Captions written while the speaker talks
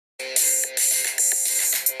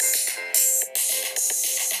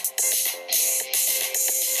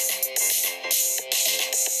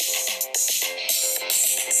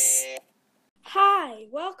Hi,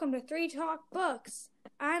 welcome to Three Talk Books.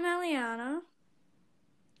 I'm Eliana.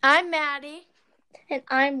 I'm Maddie. And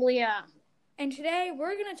I'm Leah. And today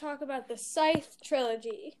we're going to talk about the Scythe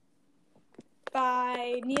Trilogy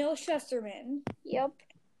by Neal Shusterman. Yep.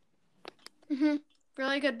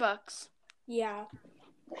 Really good books. Yeah.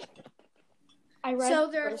 I read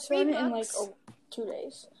the first one in like 2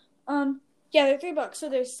 days. Yeah, there are 3 books. So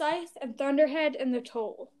there's Scythe and Thunderhead and The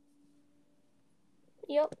Toll.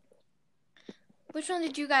 Yep. Which one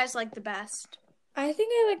did you guys like the best? I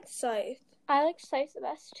think I like Scythe. I like Scythe the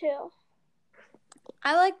best too.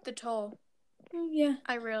 I liked The Toll. Yeah.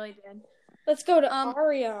 I really did. Let's go to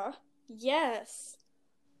Aria. Yes.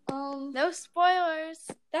 No spoilers.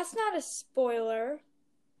 That's not a spoiler.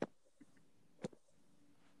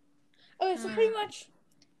 Okay, so pretty much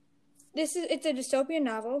it's a dystopian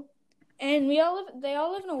novel, and they all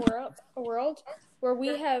live in a world where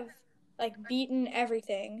we have like beaten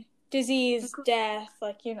everything. Disease, death,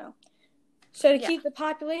 So to keep the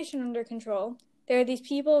population under control, there are these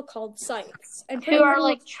people called Scythes. And who are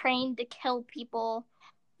like trained to kill people.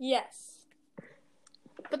 Yes.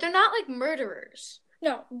 But they're not like murderers.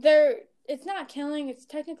 No, it's not killing, it's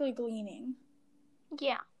technically gleaning.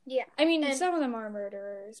 Yeah. Yeah. I mean, some of them are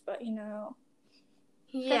murderers, but Yeah.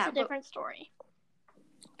 That's a different story.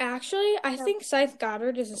 Actually, I think Scythe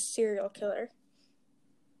Goddard is a serial killer.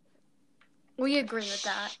 We agree with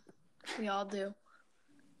that. We all do.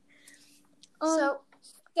 So,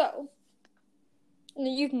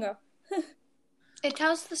 you can go. It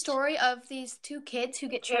tells the story of these 2 kids who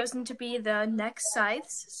get chosen to be the next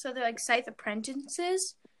Scythes. So they're like Scythe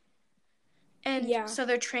apprentices. And so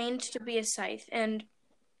they're trained to be a Scythe. And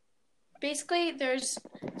basically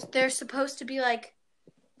they're supposed to be like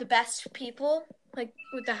the best people, like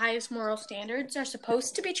with the highest moral standards are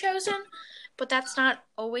supposed to be chosen. But that's not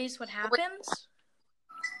always what happens.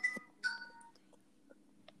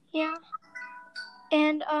 Yeah.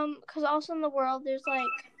 And, because also in the world, there's, like,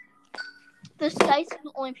 the Scythes are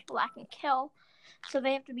the only people that can kill, so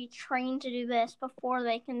they have to be trained to do this before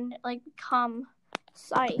they can, like, become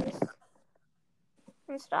Scythes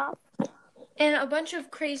and stuff. And a bunch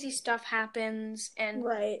of crazy stuff happens, and...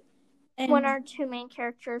 Right. And when our 2 main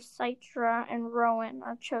characters, Citra and Rowan,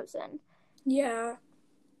 are chosen. Yeah.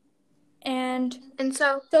 And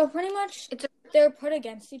so pretty much they're put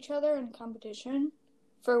against each other in competition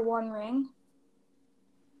for 1 ring.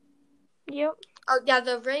 Yep. Oh, yeah,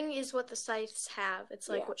 the ring is what the Scythes have. It's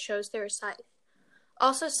like what shows they're a Scythe.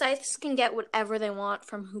 Also, Scythes can get whatever they want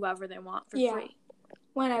from whoever they want for free.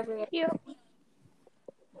 Whenever. Yep.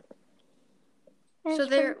 So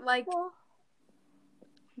they're like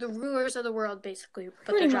the rulers of the world, basically.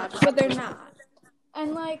 But they're not.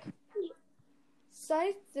 And like,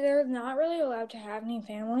 Scythes, they're not really allowed to have any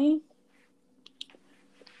family.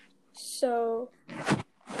 So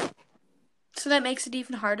that makes it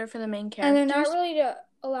even harder for the main characters. And they're not really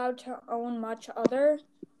allowed to own much other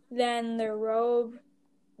than their robe,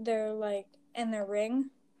 and their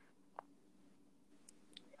ring.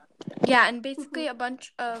 Yeah, and basically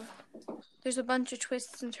there's a bunch of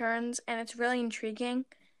twists and turns, and it's really intriguing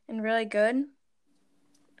and really good.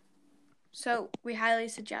 So we highly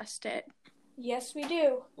suggest it. Yes, we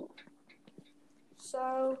do.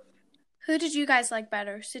 So, who did you guys like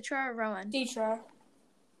better, Citra or Rowan? Citra.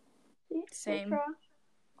 Same.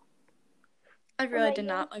 I really did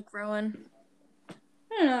not like Rowan. I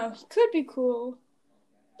don't know. He could be cool.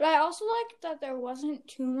 But I also liked that there wasn't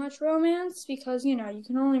too much romance because, you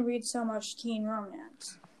can only read so much teen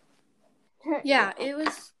romance. Yeah, it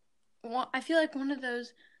was... I feel like one of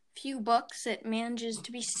those few books that manages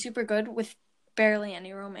to be super good with barely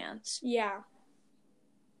any romance. Yeah.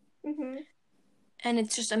 And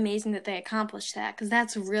it's just amazing that they accomplished that because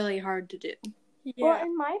that's really hard to do. Yeah. Well,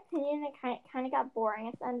 in my opinion, it kind of got boring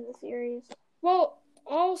at the end of the series. Well,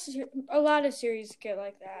 a lot of series get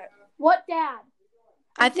like that. What, Dad?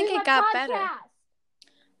 I think it got better.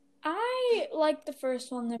 I liked the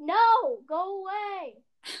first one. No, go away.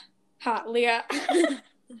 Hot, Leah.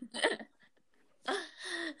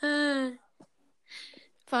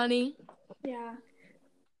 Funny. Yeah.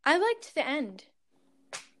 I liked the end.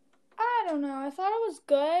 I don't know. I thought it was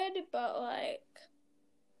good, but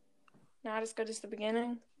not as good as the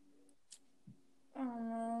beginning. I don't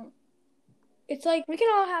know. It's like we can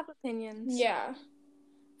all have opinions. Yeah.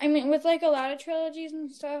 I mean, with a lot of trilogies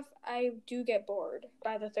and stuff, I do get bored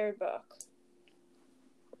by the 3rd book.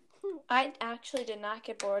 I actually did not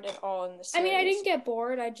get bored at all in the series. I mean, I didn't get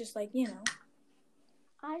bored. I just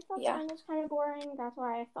I thought the end was kind of boring. That's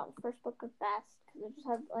why I thought the first book was best. Because it just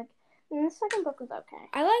had, like... And the second book was okay.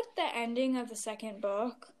 I liked the ending of the second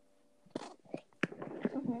book.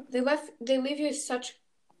 Mm-hmm. They leave you with such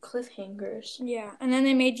cliffhangers. Yeah, and then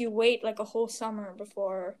they made you wait like a whole summer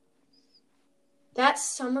before. That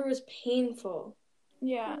summer was painful.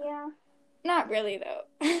 Yeah. Yeah. Not really,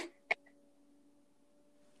 though.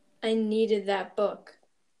 I needed that book.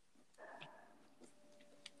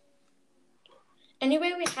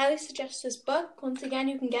 Anyway, we highly suggest this book. Once again,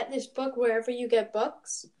 you can get this book wherever you get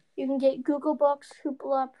books. You can get Google Books,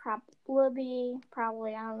 Hoopla,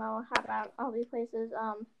 probably, I don't know, how about all these places?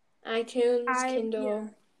 iTunes, Kindle.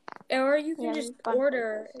 Yeah. Or you can just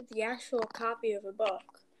order the actual copy of a book.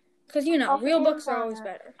 Because, you know, real books are always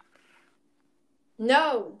better.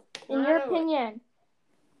 No. In your opinion.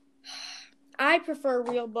 I prefer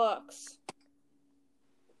real books.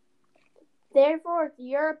 Therefore, it's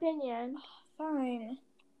your opinion. Fine.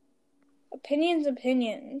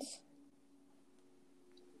 Opinions.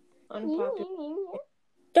 Unpopular.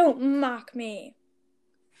 Don't mock me.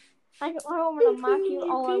 I want to mock you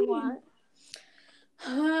all I want.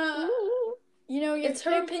 You know, it's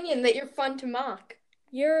her opinion that you're fun to mock.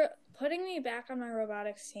 You're putting me back on my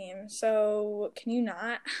robotics team, so can you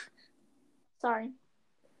not? Sorry.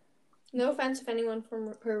 No offense if anyone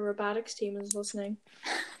from her robotics team is listening.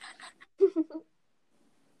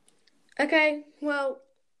 Okay, well,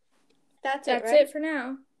 that's it for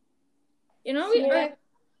now. You know,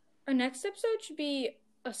 our next episode should be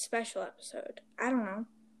a special episode. I don't know.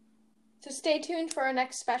 So stay tuned for our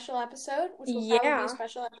next special episode, which will probably be a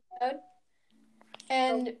special episode.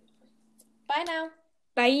 And bye now.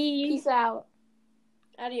 Bye. Peace out.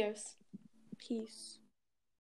 Adios. Peace.